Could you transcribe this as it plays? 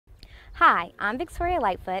Hi, I'm Victoria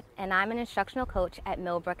Lightfoot, and I'm an instructional coach at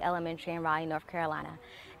Millbrook Elementary in Raleigh, North Carolina,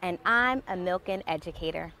 and I'm a Milken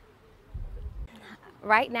Educator.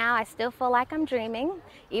 Right now, I still feel like I'm dreaming,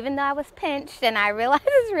 even though I was pinched and I realize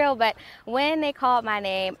it's real, but when they called my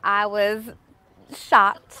name, I was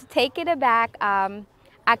shocked, taken aback.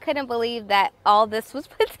 I couldn't believe that all this was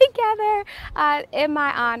put together in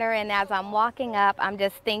my honor. And as I'm walking up, I'm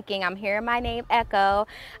just thinking, I'm hearing my name echo,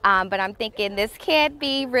 but I'm thinking this can't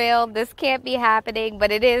be real, this can't be happening,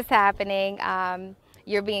 but it is happening.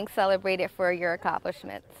 You're being celebrated for your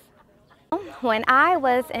accomplishments. When I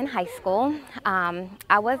was in high school,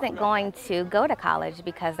 I wasn't going to go to college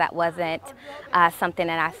because that wasn't something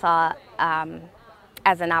that I saw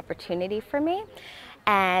as an opportunity for me.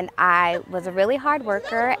 And I was a really hard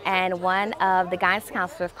worker, and one of the guidance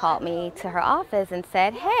counselors called me to her office and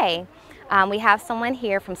said, hey, we have someone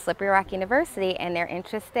here from Slippery Rock University and they're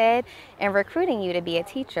interested in recruiting you to be a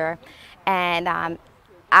teacher. And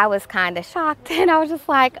I was kind of shocked and I was just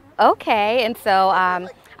like, okay. And so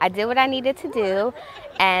I did what I needed to do,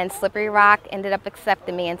 and Slippery Rock ended up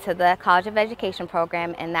accepting me into the College of Education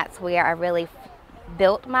program, and that's where I really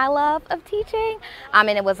built my love of teaching. And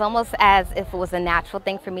it was almost as if it was a natural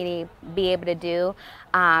thing for me to be able to do,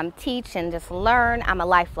 teach and just learn. I'm a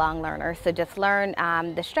lifelong learner, so just learn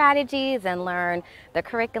the strategies and learn the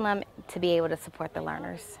curriculum to be able to support the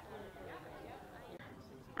learners.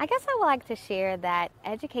 I guess I would like to share that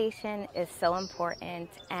education is so important,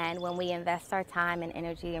 and when we invest our time and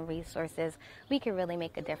energy and resources, we can really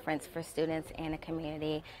make a difference for students and a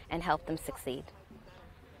community and help them succeed.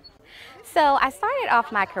 So I started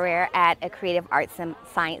off my career at a creative arts and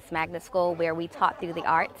science magnet school where we taught through the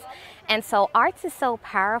arts. And so arts is so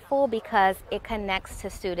powerful because it connects to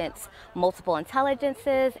students' multiple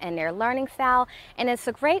intelligences and their learning style. And it's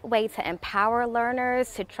a great way to empower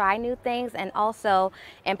learners to try new things and also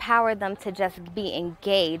empower them to just be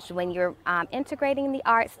engaged. When you're integrating the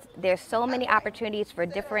arts, there's so many opportunities for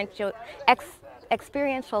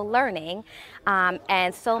experiential learning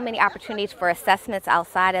and so many opportunities for assessments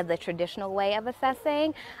outside of the traditional way of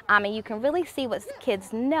assessing, and you can really see what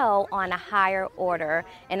kids know on a higher order,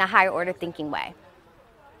 in a higher order thinking way.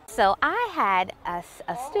 So I had a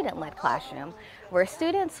student-led classroom where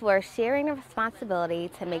students were sharing the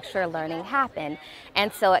responsibility to make sure learning happened.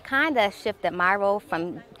 And so it kind of shifted my role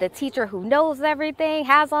from the teacher who knows everything,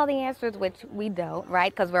 has all the answers, which we don't,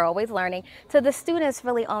 right, because we're always learning, to the students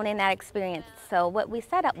really owning that experience. So what we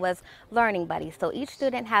set up was learning buddies. So each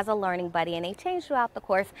student has a learning buddy, and they change throughout the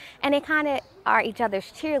course, and they kind of are each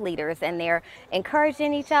other's cheerleaders, and they're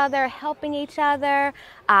encouraging each other, helping each other,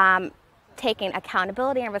 taking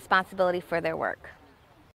accountability and responsibility for their work.